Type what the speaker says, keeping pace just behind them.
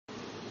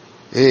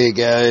Hey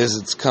guys,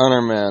 it's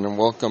Connor Man, and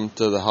welcome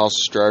to the House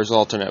of Stars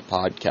Alternate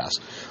Podcast,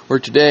 where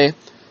today,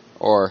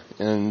 or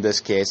in this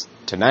case,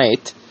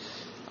 tonight,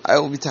 I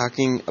will be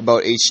talking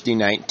about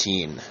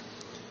HD19.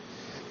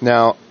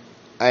 Now,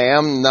 I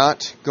am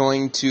not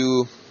going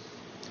to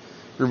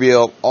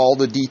reveal all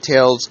the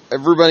details.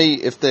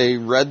 Everybody, if they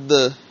read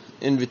the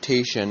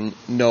invitation,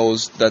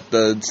 knows that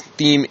the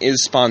theme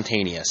is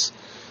spontaneous.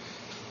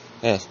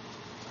 Yes.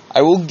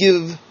 I will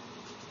give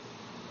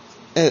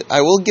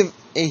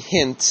a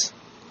hint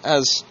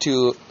as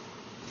to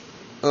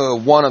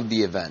one of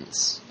the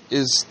events.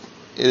 It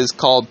is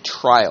called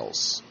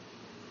Trials.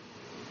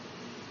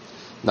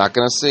 Not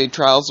going to say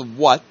trials of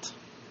what.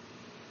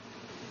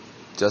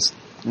 Just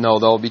know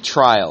there'll be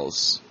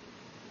trials.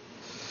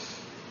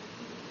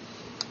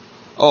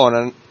 Oh,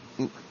 and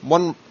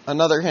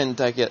another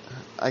hint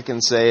I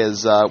can say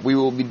is we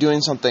will be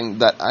doing something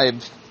that I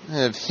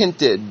have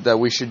hinted that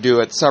we should do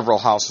at several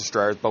House of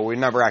Stars, but we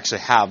never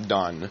actually have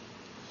done.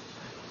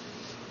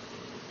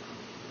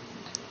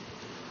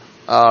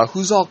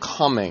 Who's all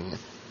coming?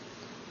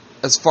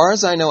 As far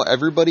as I know,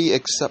 everybody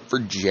except for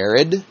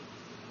Jared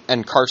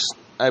and Carson.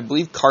 I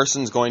believe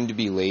Carson's going to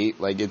be late.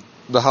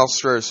 The House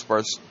Fair is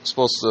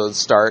supposed to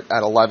start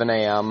at 11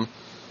 a.m.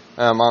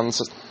 On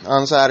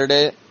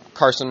Saturday.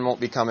 Carson won't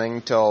be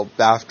coming till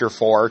after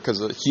 4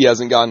 because he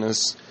hasn't gotten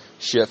his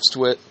shift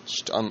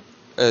switched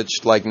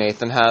like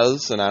Nathan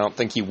has, and I don't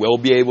think he will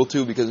be able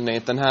to because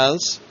Nathan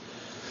has.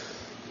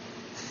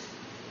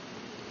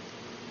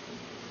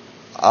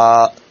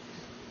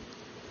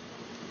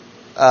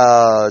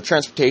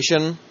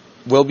 Transportation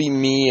will be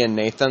me and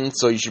Nathan,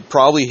 so you should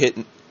probably hit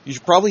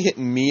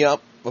me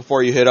up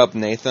before you hit up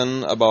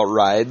Nathan about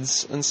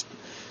rides and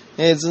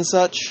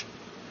such.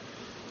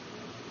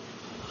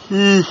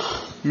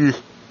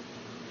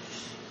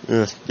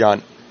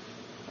 Yawn.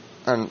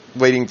 I'm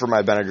waiting for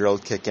my Benadryl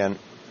to kick in.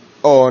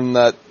 Oh, and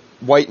that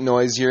white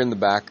noise here in the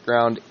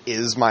background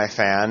is my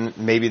fan.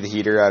 Maybe the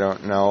heater, I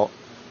don't know.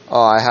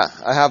 Oh,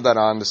 I have that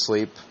on to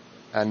sleep,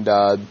 and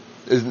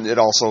it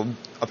also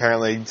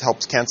apparently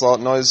helps cancel out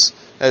noise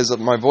as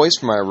my voice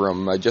from my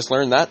room. I just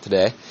learned that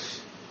today.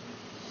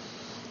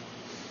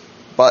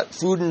 But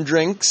food and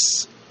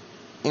drinks,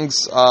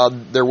 I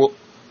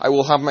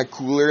will have my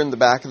cooler in the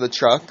back of the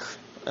truck.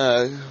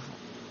 The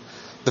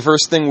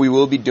first thing we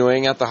will be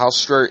doing at the house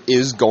store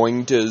is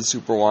going to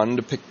Super One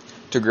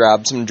to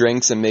grab some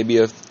drinks and maybe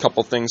a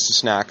couple things to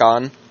snack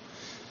on.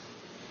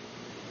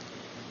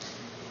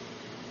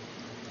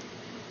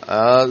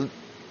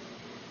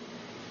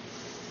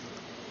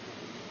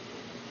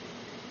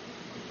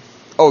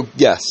 Oh,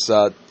 yes.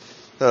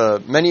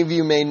 Many of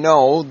you may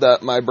know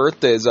that my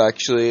birthday is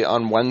actually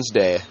on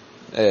Wednesday.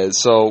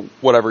 So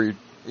whatever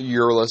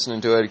you're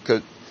listening to it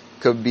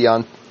could be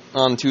on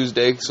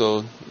Tuesday.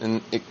 So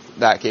in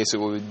that case, it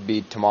would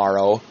be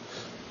tomorrow.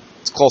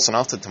 It's close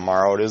enough to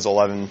tomorrow. It is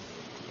 11.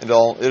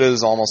 It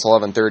is almost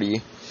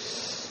 11:30.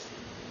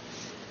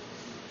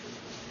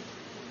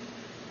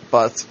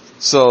 But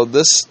so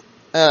this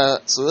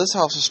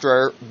House of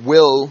Stars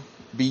will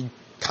be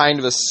kind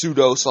of a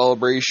pseudo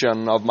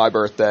celebration of my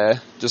birthday,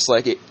 just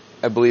like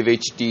I believe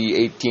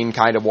HD18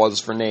 kind of was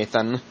for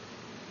Nathan.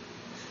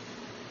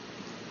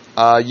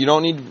 You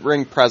don't need to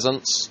bring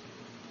presents.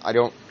 I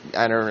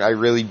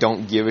really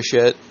don't give a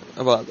shit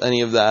about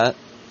any of that.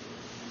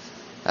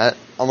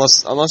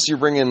 Unless you're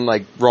bringing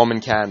like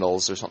Roman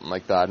candles or something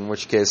like that, in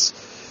which case,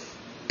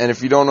 and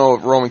if you don't know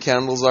what Roman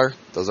candles are,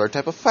 those are a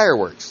type of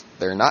fireworks.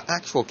 They're not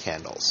actual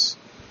candles.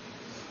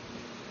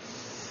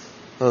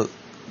 But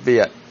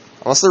yeah,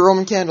 unless they're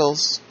Roman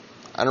candles,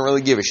 I don't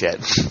really give a shit.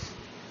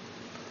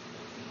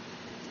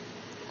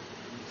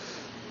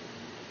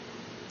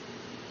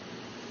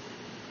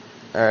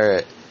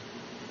 Alright.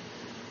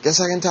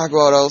 Guess I can talk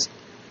about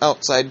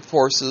outside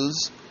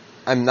forces.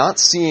 I'm not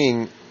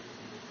seeing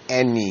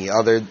any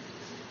other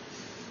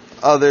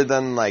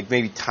than like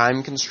maybe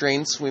time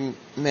constraints we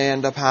may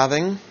end up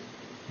having.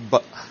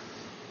 But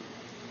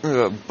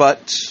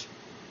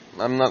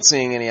I'm not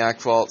seeing any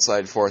actual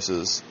outside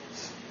forces.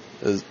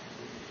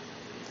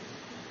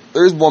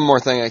 There's one more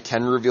thing I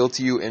can reveal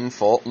to you in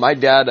full. My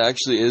dad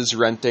actually is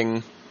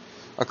renting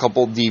a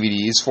couple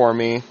DVDs for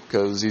me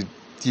because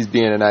he's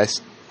being a nice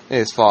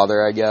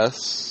father, I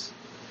guess.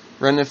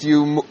 Renting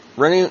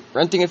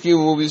a few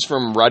movies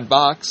from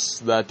Redbox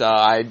that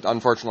I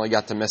unfortunately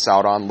got to miss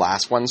out on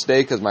last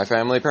Wednesday because my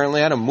family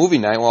apparently had a movie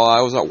night while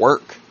I was at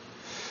work.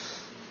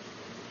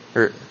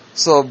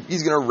 So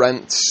he's gonna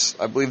rent.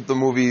 I believe the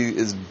movie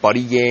is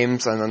Buddy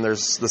Games, and then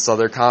there's this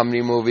other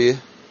comedy movie.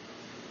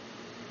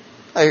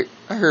 I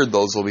heard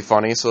those will be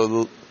funny,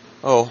 so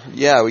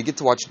we get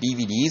to watch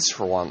DVDs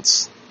for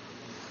once.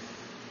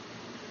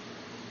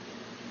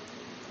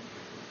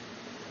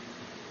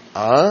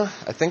 I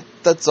think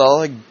that's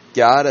all I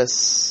gotta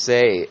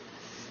say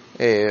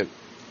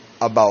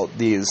about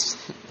these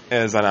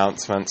as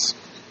announcements.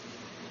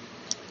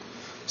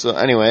 So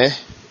anyway,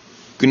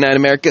 good night,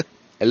 America.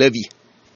 I love you.